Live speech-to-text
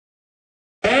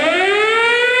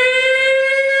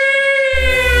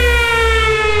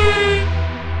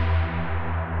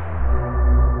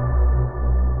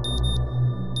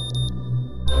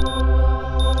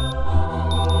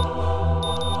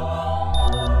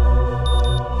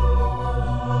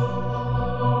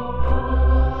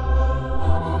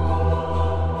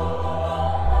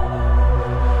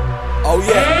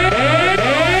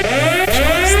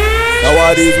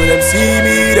Nowadays when them see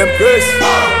me, them curse.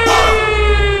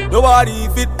 Nobody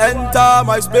fit enter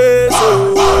my space.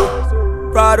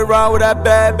 Oh, ride around with that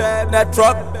bad that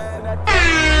truck.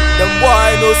 Them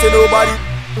boy no say nobody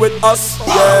with us.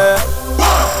 Yeah.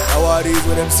 Nowadays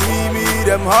when them see me,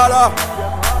 them holler.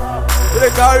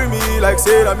 They carry me like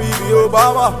say that me be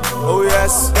Obama. Oh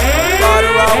yes. Ride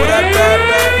around with that bad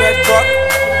truck.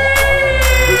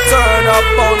 We turn up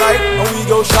all night and we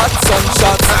go shots on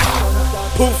shots.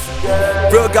 Poof.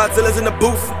 Real Godzilla's in the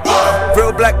booth.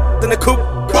 Real black in the coop.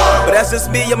 But that's just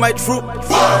me and my troop.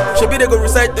 Should be they go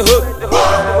recite the hook.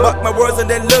 Mark my words and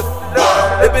then look.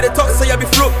 They better talk say I be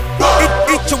fluke.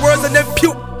 Eat your words and then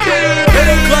puke. 8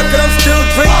 o'clock and I'm still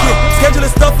drinking.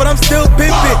 Scheduling stuff but I'm still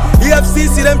pimping. EFC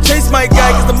see them chase my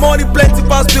guy. Cause the money plenty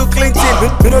past Bill Clinton.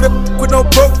 Me know they with no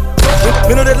broke.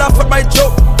 Me know they laugh at my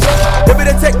joke. They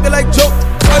better take me like joke.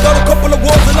 I got a couple of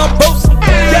walls and I'm boast.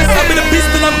 Yes, I be the beast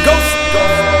and I'm ghost.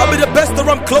 I be the best or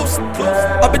I'm close.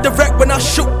 I be the wreck when I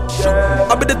shoot.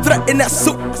 I be the threat in that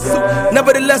suit.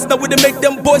 Nevertheless, now we they make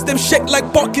them boys them shake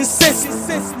like Parkinson's.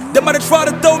 They might have tried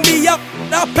to throw me out.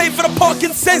 Now I pay for the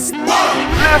parking sense.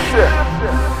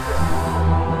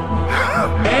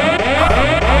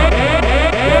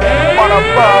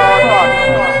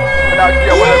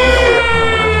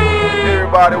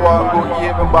 Everybody want go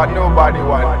even, but nobody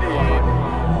want dead.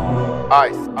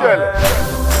 I still it.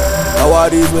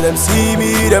 Nowadays when them see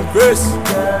me, them curse.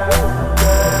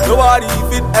 Nobody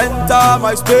fit enter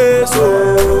my space.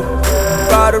 Oh,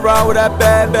 ride around with that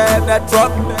bad that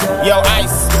truck. Yo,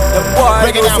 Ice,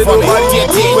 break it down for me.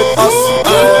 With us.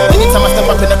 Anytime I step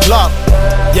up in the club,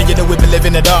 yeah, you know we be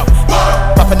living it up.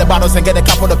 Popping the bottles and get a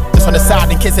couple of just on the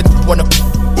side in case it wanna.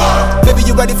 Baby,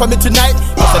 you ready for me tonight?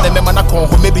 You said them man I come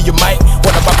home, maybe you might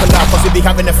wanna buckle up, cause we be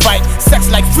having a fight. Sex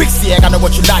like freaks, yeah, I know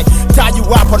what you like. Tie you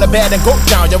up on the bed and go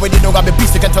down. You already know I'm a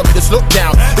beast, you can tell me to slow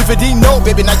down. If you didn't know,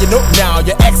 baby, now you know now.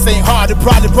 Your ex ain't hard, it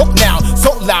probably broke now.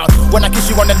 So loud, when I kiss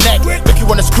you on the neck, make you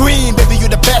wanna scream, baby, you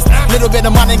the best. Little bit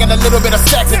of money and a little bit of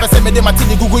sex. If I say me then my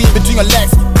titty Google in between your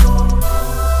legs.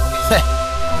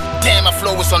 Damn, my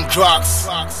flow was on drugs.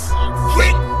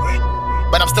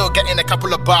 But I'm still getting a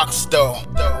couple of bucks though.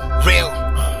 Real,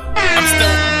 I'm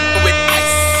still with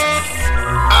Ice.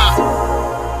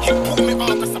 He put me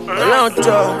on cause I'm around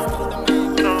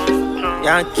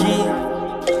Yankee.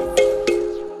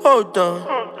 Hold on.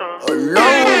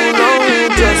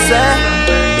 Alone, just say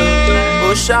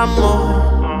Oshamo.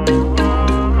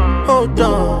 Hold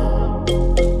on.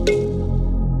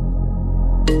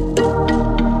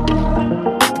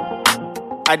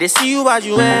 I dey see you as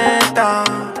you enter.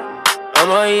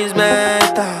 Ọmọ is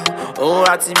mental. Òun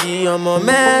àti bí ọmọ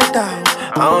mental.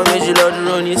 Àwọn méjì lọ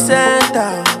dúró ní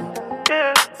center.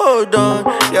 Hold on,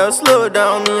 girl, slow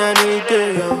down, me I know you dey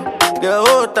young. Girl,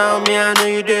 hold down, me I know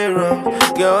you dey wrong.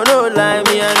 Girl, no lie,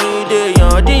 me I know you dey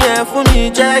young. Díẹ̀ fún mi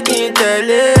jẹ́ kí n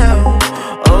tẹ̀lé ẹ o.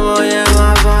 Ọmọ yẹn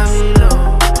máa bá mi lọ.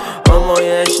 Ọmọ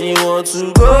yẹn she want to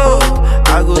go.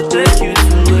 I go take you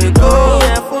to a go.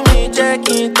 Díẹ̀ fún mi jẹ́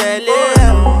kí n tẹ̀lé ẹ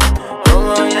o.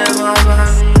 Ọmọ yẹn máa bá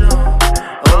mi lọ.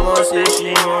 Ọmọ say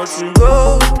she want to go.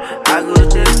 I go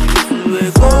take you to a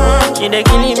go. She dey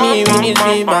killing me with this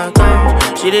big back.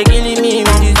 She dey killing me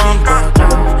with this big back.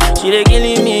 She dey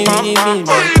killing me with this big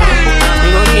back. You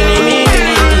gon' killing me with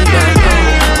this big back.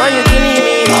 Why you killing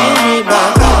me with this big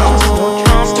back?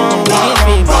 With this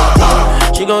big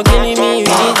back. She gon' killing me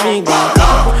with this big back.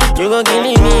 You gon'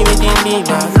 killing me with this big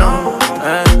back.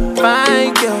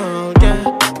 Fine girl,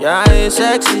 yeah, a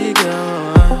sexy girl.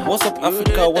 What's up,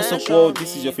 Africa? What's up, world?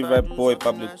 This is your favorite boy,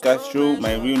 Pablo Castro.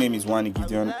 My real name is Wani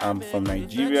Gideon. I'm from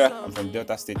Nigeria. I'm from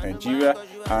Delta State, Nigeria.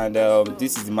 And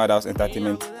this is the Madhouse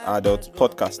Entertainment Adult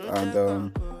Podcast.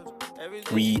 And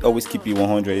we always keep it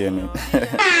 100 here, man.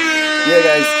 Yeah,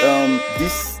 guys.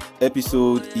 This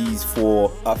episode is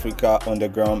for Africa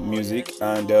underground music,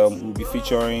 and we'll be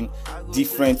featuring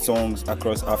different songs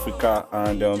across Africa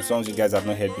and songs you guys have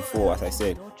not heard before, as I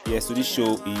said. Yeah, so this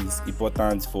show is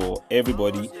important for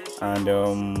everybody, and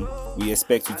we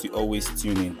expect you to always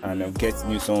tune in and get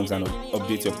new songs and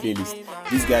update your playlist.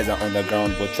 These guys are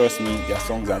underground, but trust me, their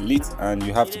songs are lit and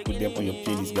you have to put them on your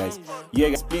playlist, guys. Yeah,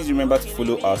 guys, please remember to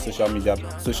follow our social media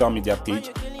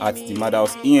page at the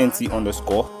Madhouse ENT_.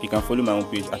 You can follow my own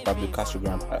page at Pablo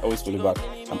Castrogram. I always follow back.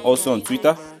 I'm also on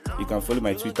Twitter. You can follow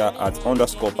my Twitter at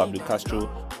 _Pablo Castro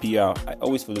PR. I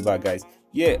always follow back, guys.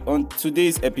 Yeah, on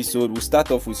today's episode, we'll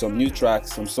start off with some new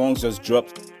tracks. Some songs just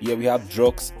dropped. Yeah, we have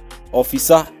Drugs.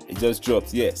 Officer, it just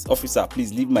dropped. Yes, Officer,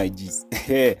 please leave my G's.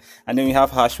 And then we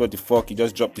have Hash What the Fuck. He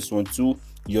just dropped this one too.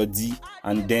 Your D.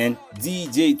 And then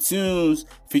DJ Tunes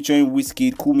featuring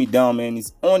Wizkid. Cool Me Down, man.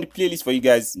 It's on the playlist for you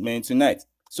guys, man, tonight.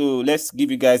 So let's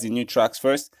give you guys the new tracks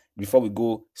first before we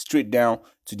go straight down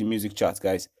to the music charts,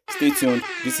 guys. Stay tuned.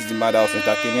 This is the Madhouse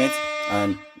Entertainment,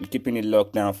 and we're keeping it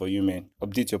locked down for you, man.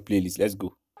 Update your playlist. Let's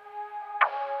go.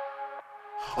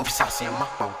 Officer,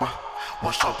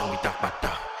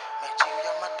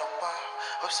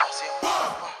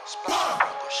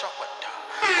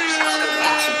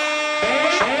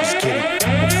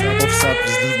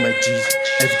 please leave my G's.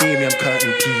 Every day me I'm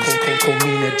cutting peas. Call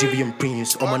me Nigerian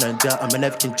prince. I'm an Anja, I'm an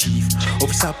African chief.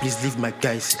 Officer, please leave my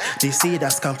guys. They say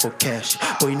that's scam for cash,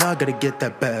 but you now gotta get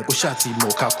that bag. Go shotty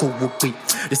more, kako whoopee.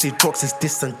 They say drugs is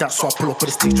this and that, so I pull up on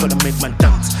the stage trying to make man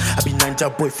dance. I be Ninja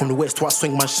boy from the west, so I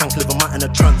swing my shank, live a man in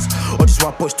a trance. All these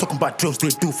white boys talking about drills they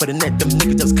do for the net, them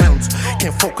niggas just clowns.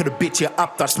 Can't fuck with a bitch, you're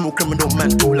up that small criminal man,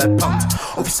 go like pounds.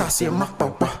 Officer, say I'm up,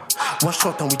 one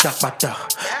shot and we jack bada.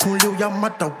 Kunleo ya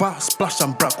madawa, splash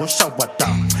and brag on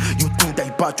shawada. You think that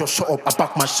you bad your shot up, I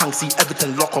back my shank, see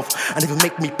everything lock off. And if you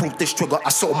make me prove this trigger, I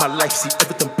saw my life, see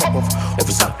everything pop off.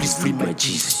 Officer, please free my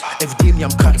G's. Every day me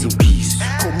I'm cutting peas.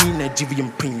 Call me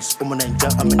Nigerian prince, I'm an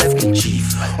Ninja, I'm an African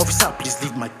chief. Officer, please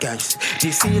leave my guys.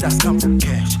 They say that's come for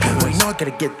cash, but you now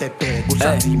gotta get that bag. Go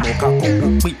shawty more, kako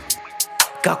whoopee.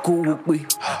 Kako whoopee,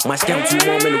 my scam too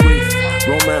warm in the wave.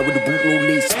 Roll man with the boot, no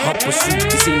lace. Hot pursuit,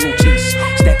 this ain't no chase.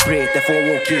 Stack bread, that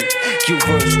 401k. Kill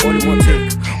verse, all in one take.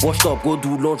 Washed up, go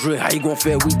do laundry. How you gon'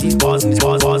 fare with these bars and these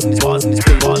bars and these bars and these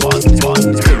bars and these bars and these bars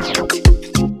and these bars?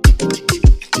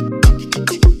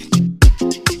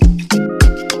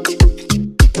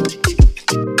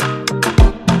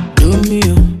 Do me,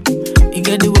 you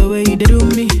get the way where you do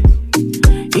me.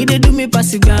 You do me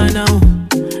pass it down now.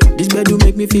 This bed do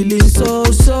make me feeling so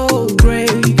great.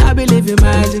 I believe in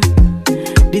magic.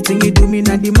 The thing you do me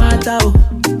not the matter. Oh.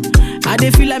 I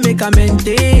dey feel I make a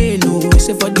maintain. Oh,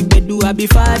 say for the bed do I be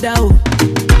father. Oh.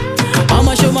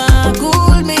 I'ma show my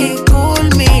cool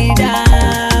me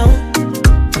down.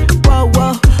 Whoa,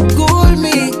 whoa, cool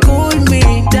me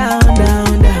down,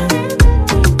 down, down.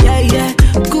 Yeah, yeah,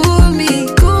 cool me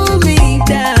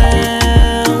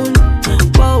down.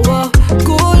 Whoa, whoa,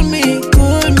 cool me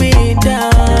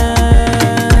down.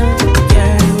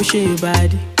 She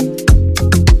body,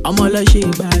 I'm all a she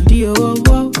body, oh,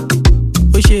 oh,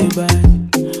 oh, she body.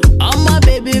 I'm my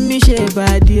baby, me she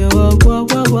body, oh, oh,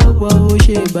 oh, oh, oh,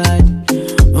 she body.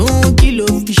 Kilo,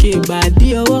 she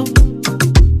body, oh,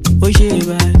 oh, she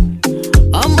body.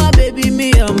 I'm my baby,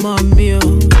 me, I'm on me,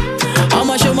 oh.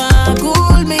 I'ma show my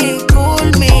cool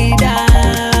me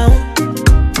down.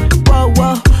 Whoa,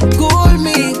 whoa, cool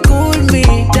me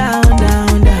down,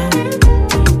 down, down.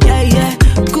 Yeah, yeah,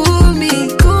 cool me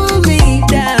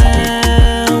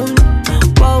down.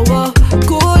 Whoa, whoa,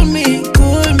 cool me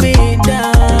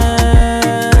down.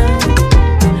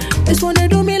 This one they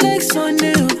do me like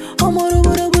Sunday. I'm all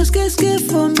over the bus, get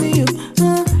for me.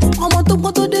 I'm on top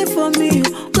of today for me.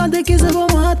 Can't take kiss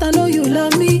about my heart, I know you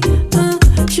love me.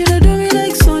 She they do me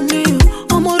like Sunday.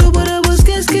 I'm all over the bus,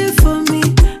 get for me.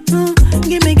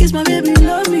 Give me a kiss, my baby,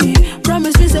 love me.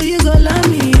 Promise me, say you gon' love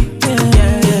me.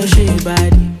 Yeah, she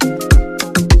body.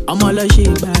 I'm all a she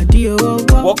body, oh,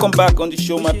 oh. Welcome back on the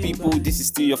show, my people. This is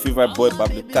still your favorite boy,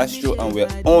 Pablo Castro, and we're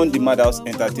on the Madhouse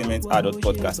Entertainment Adult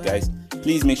Podcast, guys.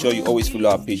 Please make sure you always follow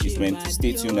our pages, man. To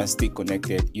stay tuned and stay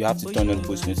connected. You have to turn on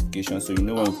post notifications so you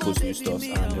know when we post new stuff,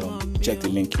 and check the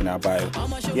link in our bio.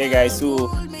 Yeah, guys, so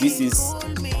this is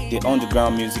the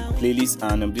Underground Music Playlist,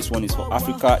 and this one is for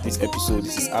Africa. This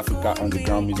is Africa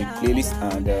Underground Music Playlist,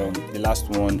 and the last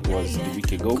one was a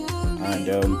week ago, and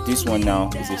this one now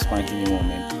is a spanking new one,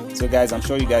 man. So guys, I'm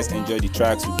sure you guys enjoyed the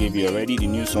tracks we gave you already, the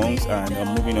new songs, and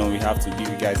moving on, we have to give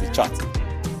you guys a chart.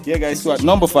 Yeah, guys, so at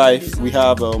number 5 we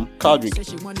have Kaldrick.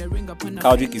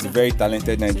 Kaldrick is a very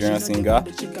talented Nigerian singer,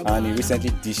 and he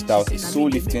recently dished out a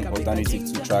soul-lifting alternative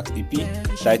 2-track EP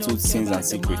titled Sins and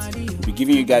Secrets. We'll be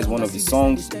giving you guys one of the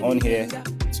songs on here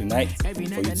tonight for you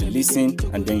to listen,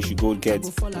 and then you should go get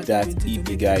that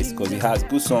EP, guys, because it has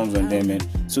good songs on there, man.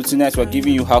 So tonight we're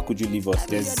giving you How Could You Leave Us.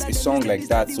 There's a song like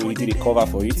that, so we did a cover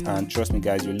for it, and trust me,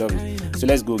 guys, you'll love it. So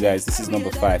let's go, guys. This is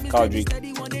number 5, Kaldrick.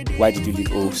 Why did you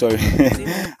leave? Oh, sorry.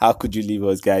 How could you leave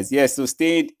us, guys? Yeah, so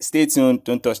stay tuned.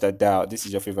 Don't touch that dial. This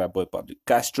is your favorite boy, Pablo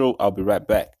Castro. I'll be right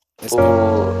back. Let's go.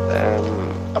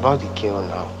 About the girl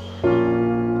now.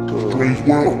 So,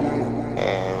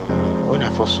 when I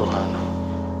first saw her,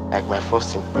 like my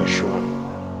first impression.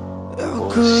 How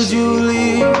could you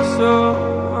leave so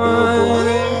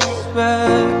unexpected?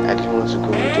 I didn't want to go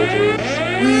with Jojo.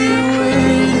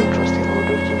 Trusting,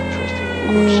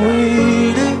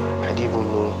 I didn't even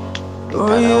know.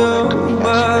 Later, I told me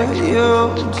that she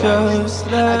liked to guys. I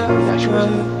didn't know that she was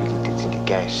really dating the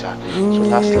guy, Sha. So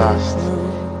last,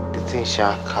 the thing Sha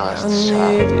cast, Sha.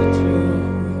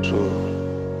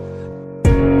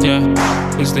 Yeah,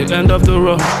 it's the end of the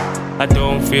road. I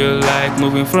don't feel like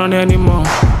moving front anymore.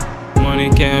 Money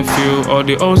can't feel all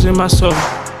the holes in my soul.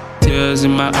 Tears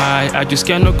in my eye, I just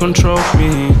cannot control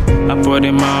me. I put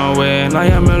them out when I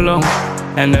am alone.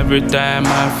 And every time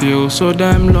I feel so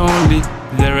damn lonely.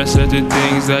 There are certain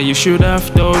things that you should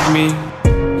have told me.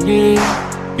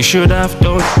 Yeah, you should have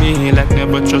told me. Like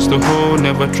never trust a hoe,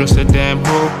 never trust a damn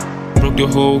hoe. Broke the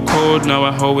whole code, now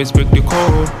I always break the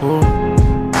code.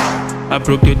 I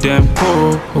broke the damn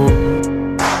code.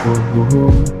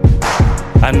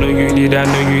 I know you did, I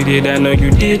know you did, I know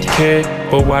you did care.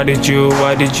 But why did you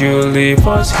leave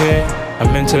us here?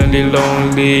 I'm mentally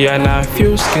lonely and I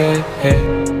feel scared.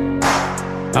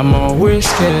 I'm always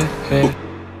scared.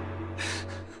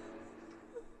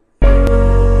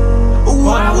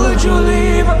 Why would you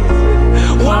leave us?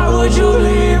 Why would you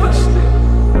leave us?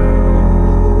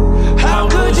 How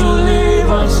could you leave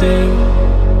us here?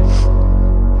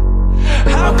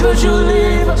 How could you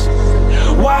leave us?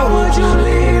 Why would you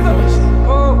leave us?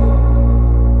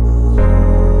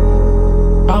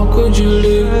 How could you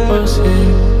leave us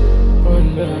here?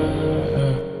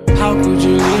 How could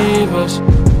you leave us?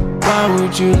 Why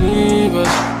would you leave us?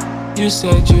 You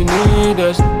said you need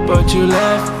us, but you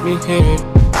left me here.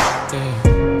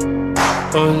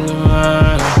 Oh no,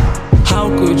 how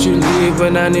could you leave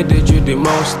when I needed you the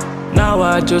most? Now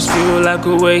I just feel like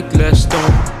a weightless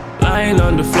stone, lying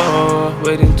on the floor,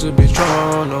 waiting to be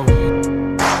thrown away.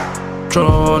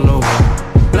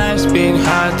 Life's been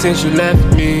hard since you left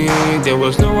me. There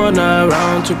was no one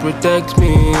around to protect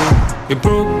me. It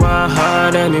broke my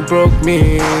heart and it broke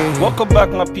me. Welcome back,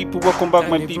 my people. Welcome back,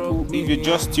 my people. If you're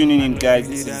just tuning in, guys,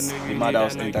 this is the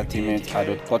Madhouse Entertainment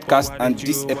Adult Podcast, and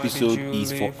this episode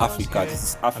is for Africa. This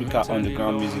is Africa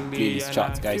Underground Music Playlist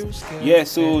Chart, guys. Yeah,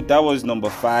 so that was number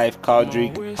 5,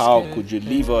 Caldrick, How Could You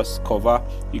Leave Us cover.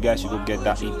 You guys should go get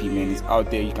that EP, man. It's out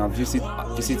there. You can visit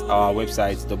our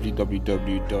website,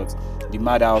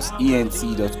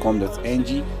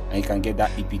 www.themadhouseent.com.ng, and you can get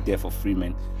that EP there for free,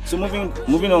 man. So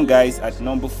moving on, guys. At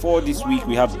number 4 this week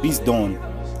we have Beast Dawn.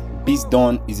 Beast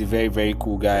Dawn is a very, very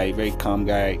cool guy, very calm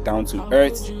guy, down to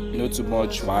earth, not too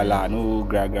much wala, no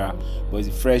gragra, but he's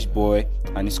a fresh boy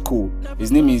and he's cool.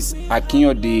 His name is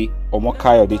Akinyode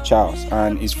Omokayode Charles,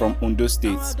 and he's from Ondo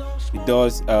State. He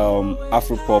does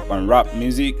Afro pop and rap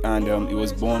music, and he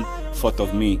was born 4th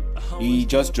of May. He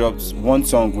just dropped one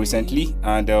song recently,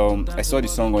 and I saw the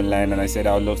song online and I said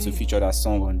I would love to feature that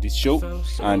song on this show,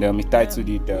 and he titled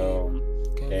it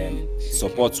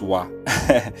Support Wa.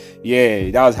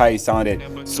 Yeah, that was how it sounded.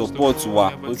 Support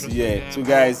Wa. Yeah. So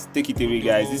guys, take it away,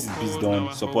 guys. This is Beast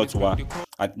Dawn, Support Wa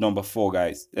at number 4,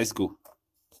 guys. Let's go.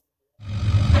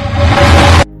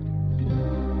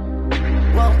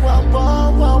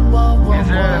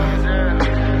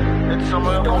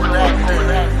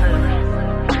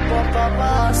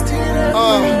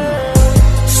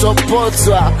 Support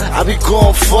Wa, I be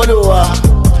gon' follow her.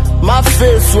 My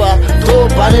face wa,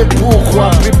 nobody pourquoi.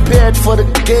 Prepared for the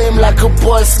game like a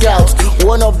Boy Scout.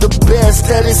 One of the best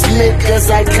that is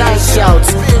niggas I can't shout.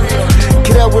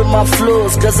 Get out with my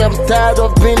flows, cause I'm tired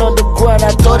of being on the ground. I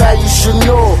thought that you should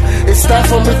know. It's time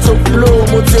for me to blow.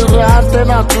 Motira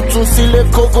antenna to see le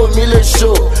coco mille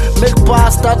show. Make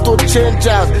power start to change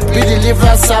out. Be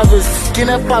deliverance service.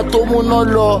 Kine pato mo no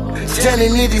law. Jenny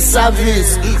need the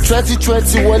service.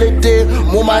 2020 holiday,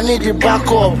 mama need the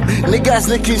backup. Niggas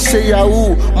nicking shit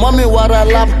yahoo. Mommy want a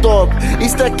laptop.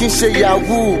 It's taking shit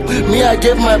yahoo. Me I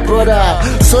gave my brother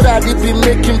so that he be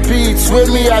making beats. With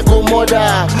me I go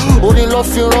murder. Only love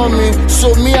you on me,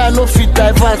 so me I no fit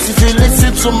divert. If you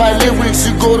listen to my lyrics,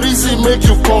 you go reason make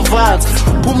you convert.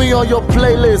 Put me on your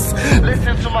playlist.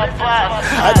 Listen to my vibe.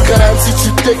 I guarantee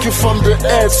to take you from the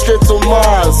earth straight to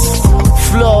Mars.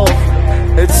 Flow.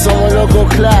 It's some logo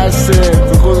classic.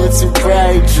 We're going to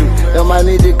pride you. Them I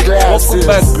need the glasses.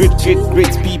 Welcome back,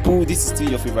 great people. This is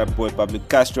still your favorite boy, Pablo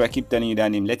Castro. I keep telling you that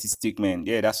name. Let it stick, man.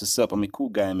 Yeah, that's what's up. I'm a cool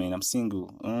guy, man. I'm single.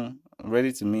 I'm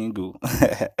ready to mingle.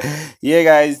 Yeah,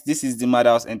 guys, this is the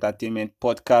Madhouse Entertainment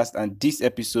Podcast, and this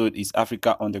episode is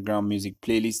Africa Underground Music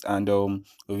Playlist, and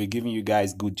we'll be giving you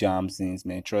guys good jams, since,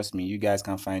 man, trust me, you guys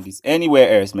can't find this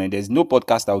anywhere else, man. There's no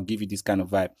podcast that will give you this kind of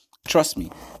vibe. Trust me.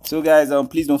 So guys,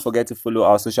 please don't forget to follow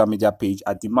our social media page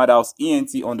at the Madhouse ENT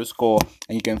 _,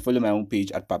 and you can follow my own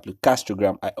page at Pablo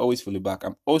Castrogram. I always follow back.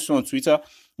 I'm also on Twitter.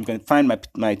 You can find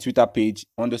my Twitter page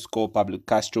 _ Pablo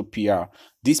Castro PR.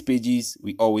 These pages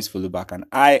we always follow back, and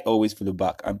I always follow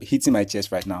back. I'm hitting my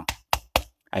chest right now.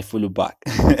 I follow back.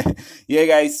 Yeah,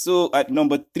 guys. So at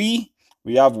number 3,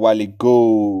 we have Wale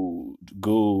Gold.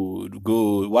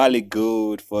 Wale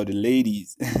Gold for the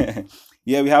ladies.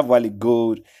 Yeah, we have Wale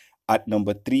Gold. at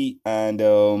number 3. And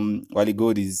Wale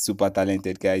Gold is super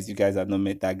talented, guys. You guys have not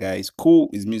met that guy. It's cool.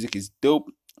 His music is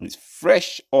dope. It's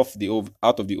fresh off the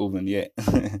out of the oven. Yeah.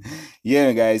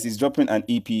 Yeah, guys. He's dropping an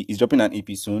EP. He's dropping an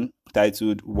EP soon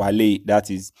titled Wale. That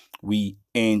is We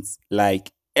Ain't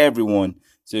Like Everyone.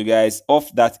 So, guys,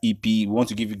 off that EP, we want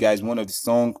to give you guys one of the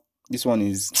songs. This one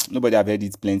is, nobody have heard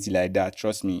it plenty like that.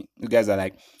 Trust me. You guys are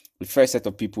like the first set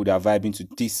of people that are vibing to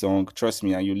this song. Trust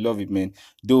me, and you love it, man.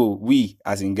 Though we,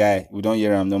 as in guy, we don't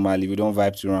hear him normally. We don't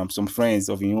vibe to him. Some friends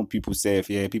of your own people say,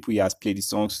 yeah, people he has played the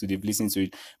songs to, they've listened to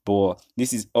it. But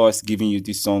this is us giving you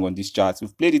this song on this chart.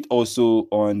 We've played it also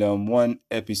on one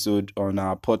episode on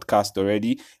our podcast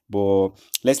already. But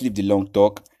let's leave the long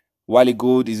talk. Wale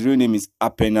Gold, his real name is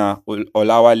Apena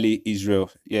Olawale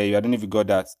Israel. Yeah, I don't know if you got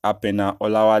that. Apena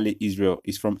Olawale Israel.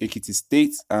 He's from Ekiti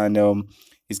State, and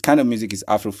his kind of music is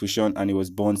Afrofusion, and he was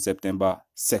born September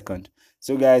 2nd.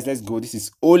 So, guys, let's go. This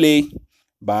is Ole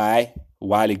by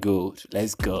Wale Gold.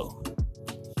 Let's go.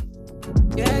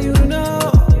 Yeah, you know,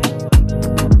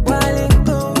 Wale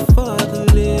Gold for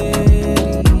the lady.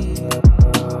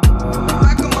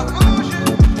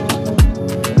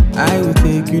 I will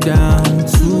take you down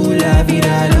to La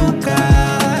Vida Loca.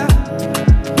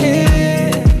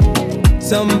 Yeah.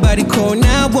 Somebody call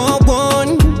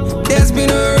 911. There's been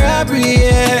a robbery,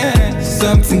 yeah.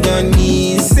 Something gone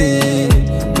missing.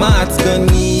 My heart's gone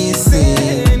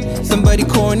missing. Somebody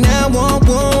call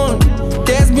 911.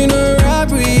 There's been a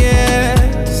robbery,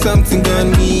 yeah. Something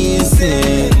gone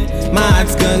missing. My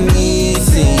heart's gone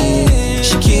missing.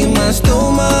 She came and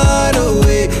stole my heart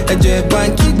away. I just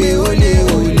banky be ole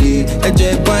ole. I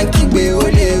just banky be ole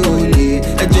ole.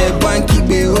 I just banky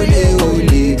be ole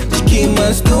ole. She came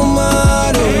and stole my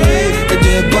heart away. I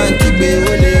just banky be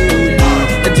ole ole.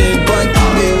 I just banky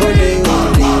be ole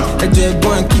ole. I just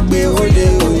banky be ole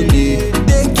ole.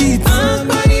 Take it. Bang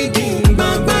body ding,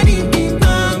 bang body ding,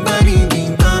 bang body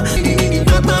ding, bang body ding,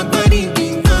 bang body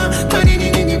ding, bang body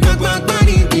ding, bang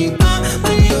body ding,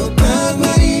 bang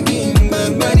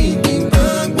body ding,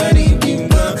 bang body ding,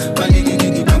 bang body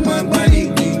ding,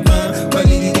 bang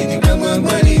body ding, bang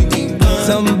body ding.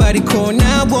 Somebody call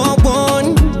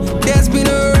 911. There's been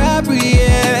a robbery,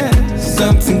 yeah.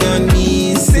 Something gone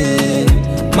missing.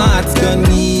 My heart's gone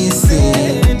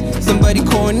missing. Somebody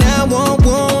call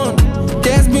 911.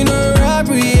 There's been a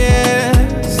robbery,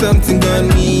 yeah. Something gone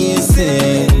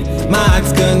missing. My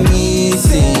heart's gone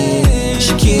missing.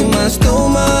 She came and stole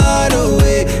my heart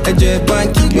away. I just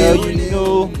banky. Well, you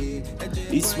know,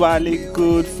 it's Wale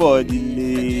Gold for the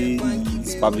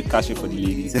ladies. Public cashier for the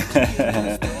ladies.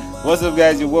 What's up,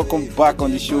 guys? You're welcome back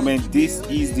on the show, man. This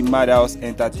is the Madhouse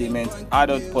Entertainment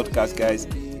Adult Podcast, guys.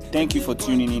 Thank you for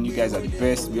tuning in. You guys are the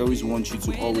best. We always want you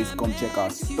to always come check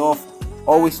our stuff.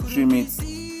 Always stream it,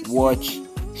 watch,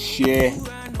 share,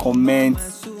 comment.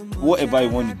 Whatever you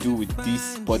want to do with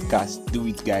this podcast, do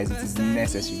it, guys. It is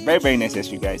necessary. Very, very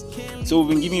necessary, guys. So we've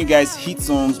been giving you guys hit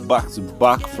songs back to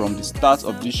back from the start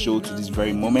of this show to this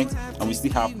very moment. And we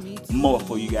still have more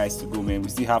for you guys to go, man. We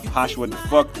still have Hash What The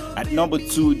Fuck. At number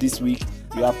 2 this week,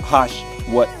 we have Hash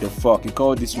What The Fuck. We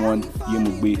call this one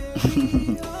Yemugbe.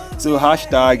 So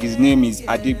hashtag, his name is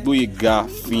Adegboyega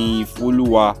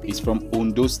Finfoluwa. He's from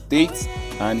Ondo State,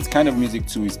 and his kind of music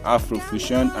too is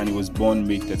Afrofusion, and he was born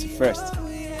May 31st.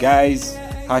 Guys,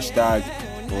 hashtag,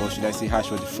 or should I say Hash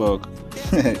What The Fuck?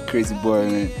 Crazy boy,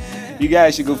 man. You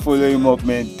guys should go follow him up,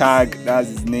 man. Tag, that's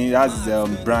his name, that's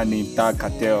his brand name, Tag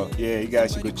Cartel. Yeah, you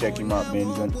guys should go check him out, man.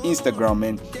 He's on Instagram,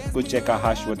 man. Go check out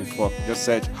Hash What The Fuck. Just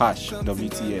search Hash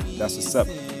WTF. That's what's up.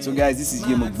 So, guys, this is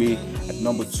Yemugbe at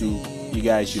number 2. You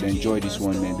guys should enjoy this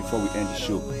one, man. Before we end the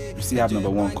show, we still have number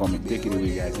 1 coming. Take it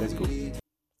away, guys. Let's go.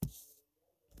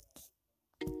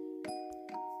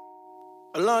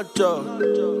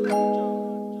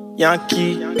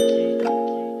 Yankee.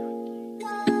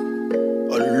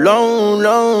 Long,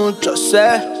 long, just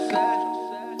say,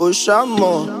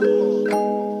 Oshamo.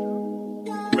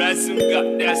 Resin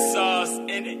got that sauce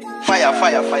in it. Fire,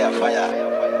 fire, fire, fire.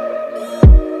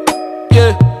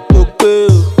 Yeah, okay.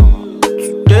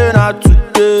 Today, not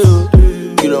today.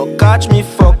 You don't catch me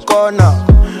for corner.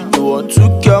 You want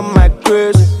to kill my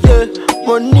grace. Yeah,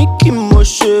 Monique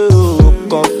Moshe.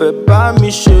 Confess by me,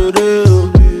 chérie.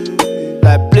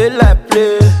 Like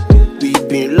play. We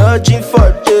been lodging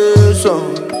for days.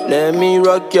 Let me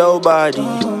rock your body.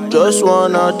 Just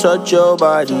wanna touch your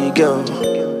body, girl.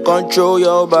 Control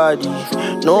your body.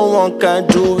 No one can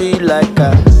do it like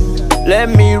I. Let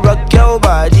me rock your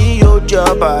body, hold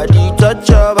your body, touch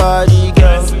your body,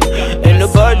 girl. Ain't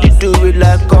nobody do it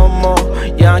like come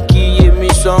on. Yankee, give me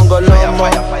song all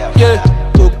yeah,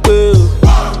 okay.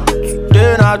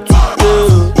 Today not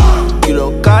today. You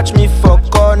don't catch me for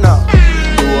corner.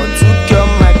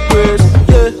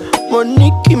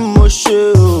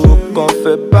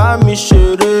 fait pas me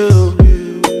chérie.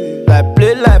 Like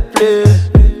play.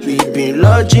 We been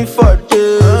lodging for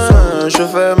days. Je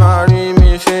fais ma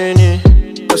rime fini.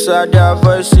 Cause I their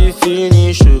voice is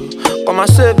finish. Come and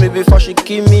save me before she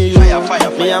kill me.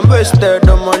 Me I'm wasted,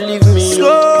 don't leave me.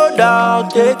 Slow down,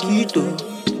 take it oh.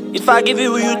 If I give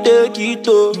you, will you take it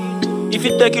oh? If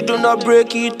you take it, do not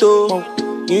break it oh.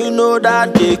 You know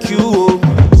that take you oh.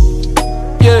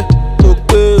 Yeah,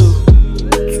 okay oh.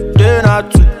 Today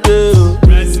not today oh.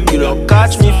 You don't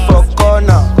catch me for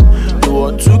corner. You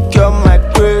want to kill my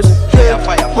grace. Yeah,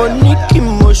 money qui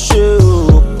me chez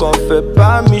oh. Qu'on fait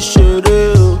pas me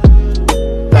chérie oh.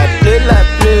 Like play.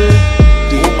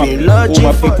 All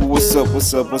my people, what's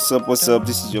up?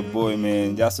 This is your boy,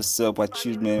 man. That's what's up. What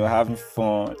you, man? We're having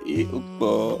fun.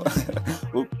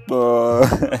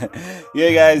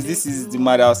 Yeah, guys, this is the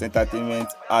Madhouse Entertainment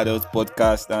Adult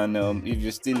Podcast, and if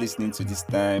you're still listening to this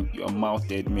time, you're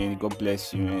mounted, man. God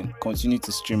bless you, man. Continue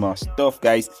to stream our stuff,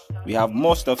 guys. We have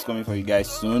more stuff coming for you guys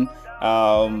soon.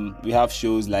 We have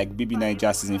shows like BB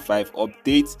Naija Season 5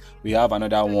 updates. We have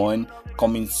another one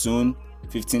coming soon.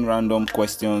 15 random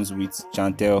questions with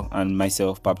Chantel and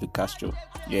myself, Pablo Castro.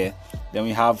 Yeah. Then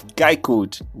we have Guy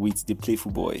Code with the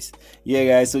Playful Boys. Yeah,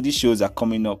 guys. So these shows are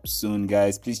coming up soon,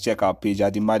 guys. Please check our page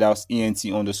at the Madhouse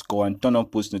ENT_ and turn on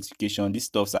post notification. These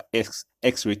stuffs are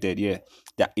X-rated. Yeah.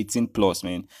 They're 18 plus,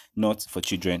 man. Not for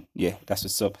children. Yeah, that's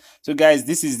what's up. So, guys,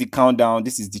 this is the countdown.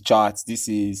 This is the charts. This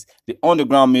is the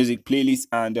underground music playlist.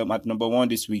 And at number 1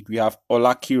 this week, we have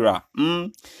Olakira.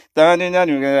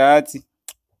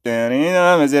 I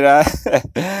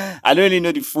don't really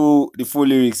know the full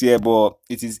lyrics here, but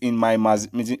it is in my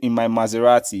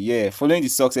Maserati. Yeah, following the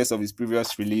success of his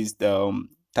previous release, the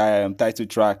title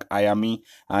track I Am Me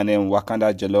and then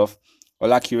Wakanda Jollof,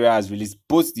 Olakira has released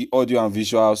both the audio and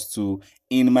visuals to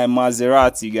In My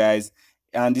Maserati, guys.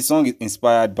 And the song is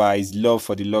inspired by his love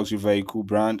for the luxury vehicle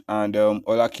brand. And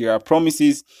Olakira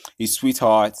promises his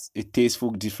sweetheart a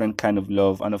tasteful, different kind of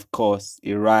love. And of course,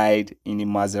 a ride in a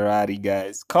Maserati,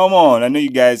 guys. Come on. I know you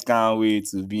guys can't wait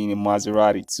to be in a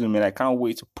Maserati too, man. I can't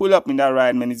wait to pull up in that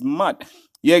ride, man. It's mad.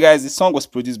 Yeah, guys, the song was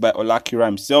produced by Olakira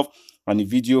himself. And the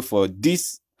video for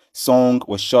this song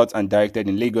was shot and directed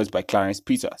in Lagos by Clarence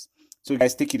Peters. So,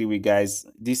 guys, take it away, guys.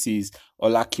 This is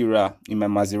Olakira in My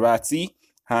Maserati.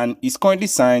 And he's currently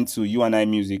signed to UNI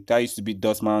Music. That used to be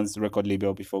Dustman's record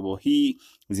label before, but he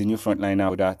is a new frontliner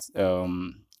with that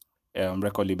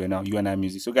record label now, UNI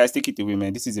Music. So, guys, take it away,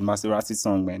 man. This is a Maserati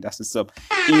song, man. That's what's up.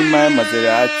 In My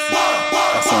Maserati.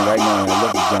 That song right now, I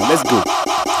love the jam. Let's go.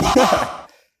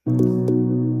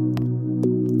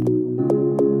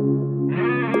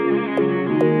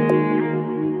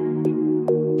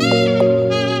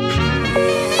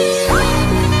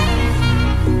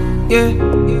 Yeah.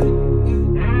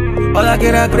 All I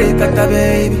get a great kata,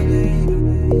 baby.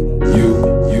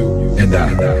 You and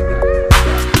I.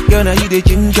 Girl, now you the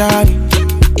ginger me.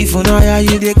 If you know how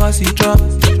you the cause you drop.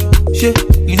 Shit,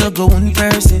 you know go one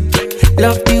person.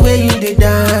 Love the way you the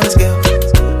dance, girl.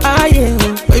 Ah yeah,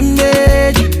 we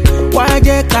made it. Why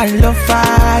they call love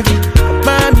fire?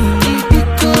 Mommy, be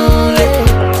cool.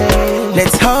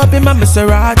 Let's hop in my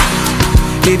Maserati.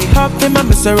 Baby, hop in my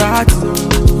Maserati.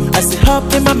 I say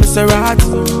hop in my Maserati.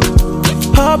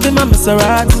 Hop in my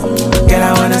Maserati. Girl,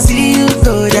 I wanna see you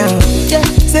go down. Yeah,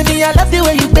 say me I love the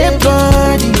way you bend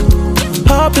body.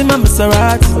 Hop in my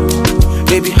Maserati.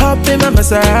 Baby, hop in my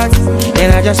Maserati.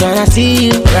 And I just wanna see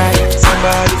you ride.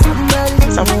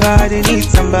 Somebody needs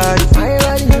somebody.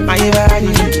 My body,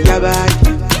 your body.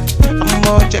 I'm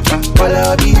gonna check my all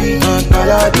of you.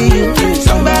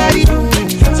 Somebody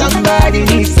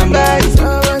needs somebody.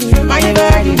 My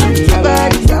body, your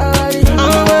body.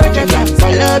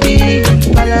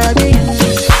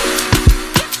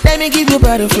 Let me give you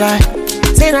butterfly.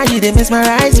 Say now you they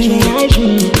mesmerize me.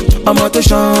 I'm out to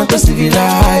show to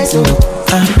civilize.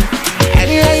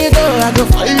 Anywhere you go, I go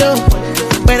follow.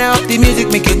 When I up the music,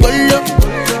 make it go low.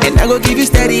 And I go give you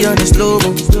steady on the slow.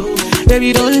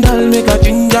 Baby, don't dull, make a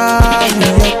ginger.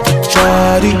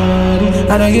 Shawty,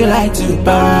 I know you like to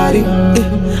party.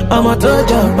 I'm out to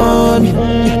jump on me.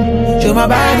 Show my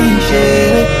body,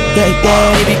 shit. Yeah,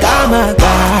 baby, come on,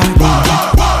 God.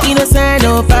 Innocent,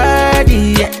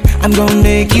 nobody. I'm gonna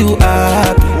make you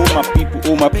up.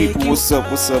 All my people, what's up?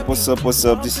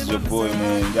 This is your boy,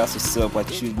 man. That's what's up.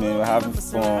 What you, man? We're having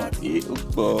fun.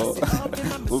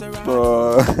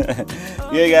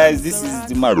 Yeah, guys, this is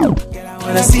the Maru.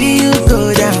 Wanna see you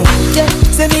go down. Yeah,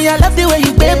 say me I love the way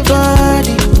you bend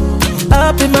body.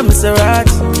 Up in my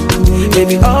Maserati.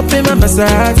 Baby, up in my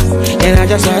Maserati. And I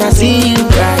just wanna see you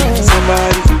ride.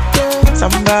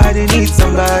 Somebody needs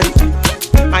somebody.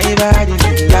 My body,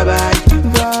 your body.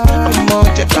 I'm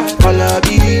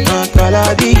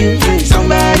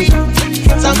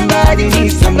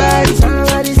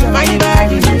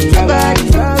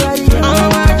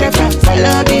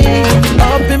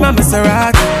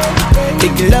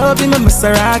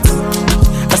Maserati.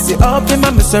 I say up in my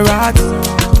Maserati.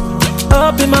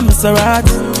 Up in my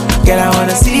Maserati. Girl, I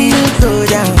wanna see you go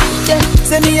down. Yeah.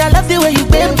 Say me, I love the way you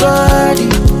bend body.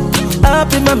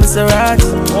 Up in my Maserati.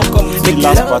 Welcome to the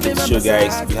last part of the show,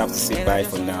 guys. We have to say bye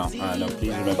for now. And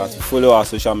please remember to follow our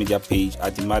social media page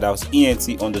at themadhouseent_.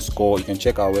 You can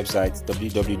check our website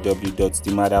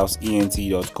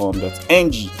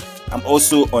www.themadhouseent.com.ng. I'm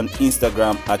also on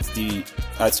Instagram at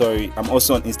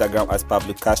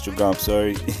Pablo Castrogram,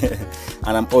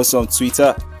 and I'm also on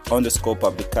Twitter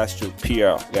 _Pablo Castro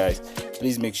PR, guys.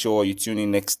 Please make sure you tune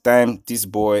in next time. This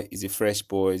boy is a fresh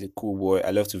boy, he's a cool boy.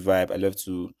 I love to vibe, I love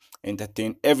to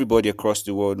entertain everybody across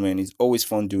the world, man. It's always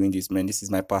fun doing this, man. This is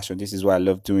my passion. This is what I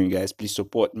love doing, guys. Please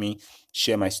support me,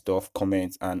 share my stuff,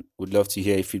 comment, and would love to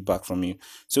hear your feedback from you.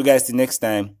 So, guys, till next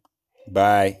time,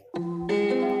 bye.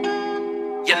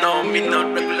 You know me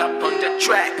not regular on the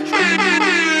track.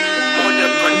 More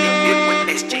than on the beat with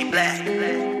SJ Black.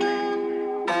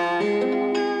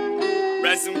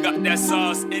 Resin got that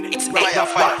sauce in it. It's rap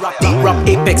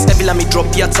apex, every let me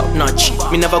drop ya top notch.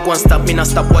 Me never go and stop, me not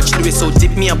stop watch Louis so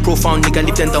deep, me a profound nigga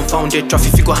leave them dumbfounded.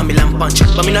 Traffic figure hammer and punch.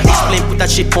 But me not explain, put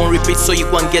that shit on repeat so you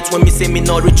go and get when me say me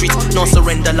no retreat. No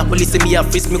surrender, like police say me a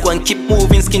freeze. Me go and keep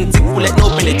moving, skin tip, bullet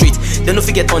no penetrate. They no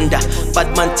forget under.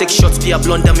 Bad man take shots, be a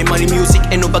blunder. Me money music,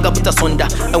 ain't no bagger put us under.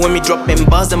 And when me drop them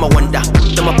bars, them a wonder.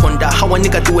 Them a ponder, how a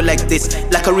nigga do it like this.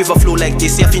 Like a river flow like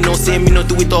this. If you know say me no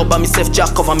do it all by myself,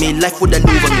 Jack cover me. Life would have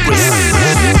over me grace.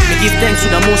 Me give thanks to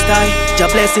the Most High, Jah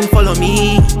blessing follow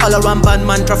me. All around bad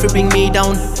man traffic bring me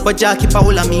down, but Jah keep a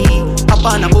hold of me. Up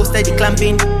on a boat steady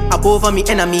clamping, above me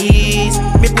enemies.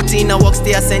 Me put in a work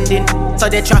stay ascending, so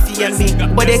they traffic and me,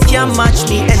 but they can't match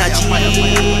me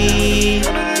energy.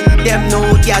 Them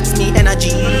no get me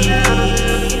energy.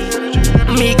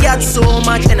 Me get so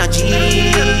much energy.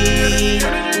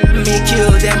 Me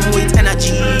kill them with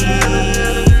energy.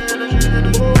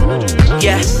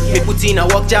 Yeah, me put in a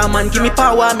work jam and give me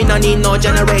power, me no need no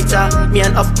generator. Me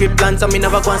and off grip plans and me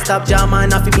never gonna stop jam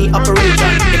and off me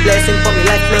operator. The blessing for me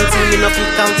life plenty, me no fit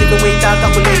count it the way that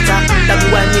calculator. That be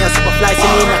why me a super fly, see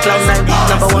me in a cloud nine,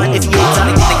 number one aviator.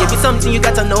 They give you something you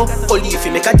gotta know, only if you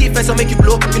make a difference or make you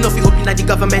blow. You know if you hope in the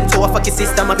government or a fucking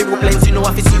system, I be plenty, you know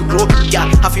if you see you grow. Yeah,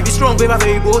 have you be strong, we are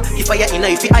very bold. If I in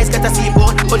if your eyes gotta see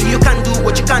bold, only you can do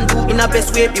what you can do in the best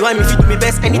way. Behind me, fit do me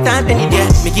best anytime, any day.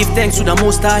 Me give thanks to the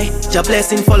Most High, Jah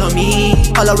blessing follow me.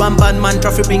 All around bad man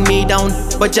traffic bring me down,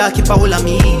 but Jah keep a hold of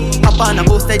me. Up on a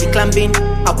boat steady climbing,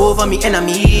 above me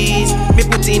enemies. Me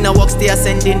put in a work stay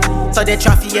ascending, so they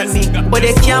traffic and me, but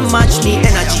they can't match me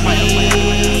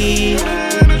energy.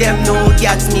 Them no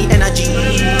get me energy.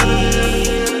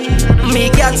 Me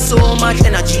get so much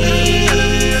energy.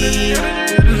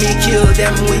 Me kill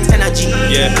them with energy.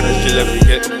 Yeah, that's your level, you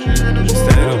get me.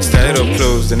 Stand up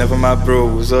close, they never my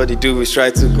bros. All they do is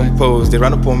try to compose. They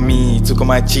run up on me, took on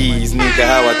my cheese. Nigga,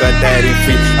 how I got that in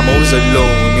free. I'm always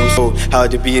alone, it was so how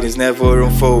the beat is never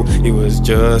unfold. It was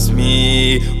just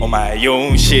me on my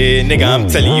own shit. Nigga, I'm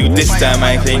telling you this time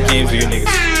I ain't playing games with you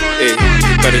niggas. Hey,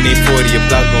 gotta need 40, a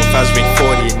block going fast ring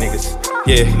 40 niggas.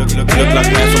 Yeah, look like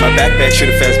man from my backpack,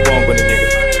 should've fast bomb on a nigga.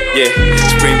 Yeah,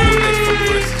 spring boot